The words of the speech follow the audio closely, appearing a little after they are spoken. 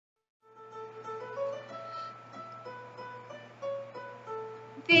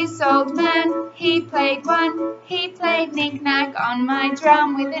This old man, he played one. He played knick-knack on my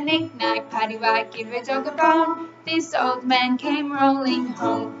drum with a knick-knack, paddywhack, give a dog a bone. This old man came rolling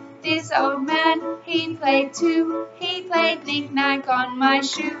home. This old man, he played two. He played knick-knack on my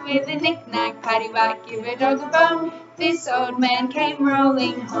shoe with a knick-knack, paddywhack, give a dog a bone. This old man came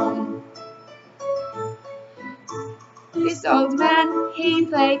rolling home. This old man, he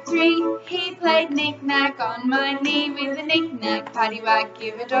played three. He played knick-knack on my knee with a knick-knack, paddywhack,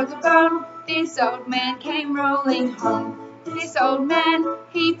 give a dog a bone. This old man came rolling home. This old man,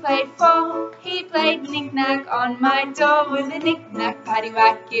 he played four. He played knick-knack on my door with a knick-knack,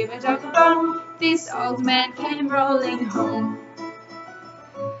 paddywhack, give a dog a bone. This old man came rolling home.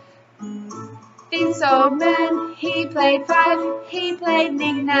 This old man, he played five. He played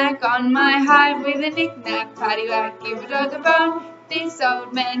knick-knack on my hive with a knick-knack, paddywhack, give a dog a bone. This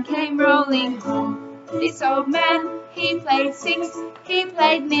old man came rolling home. This old man, he played six. He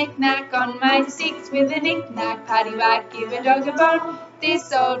played knick-knack on my six with a knick-knack, paddywhack, give a dog a bone.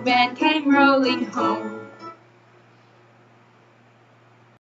 This old man came rolling home.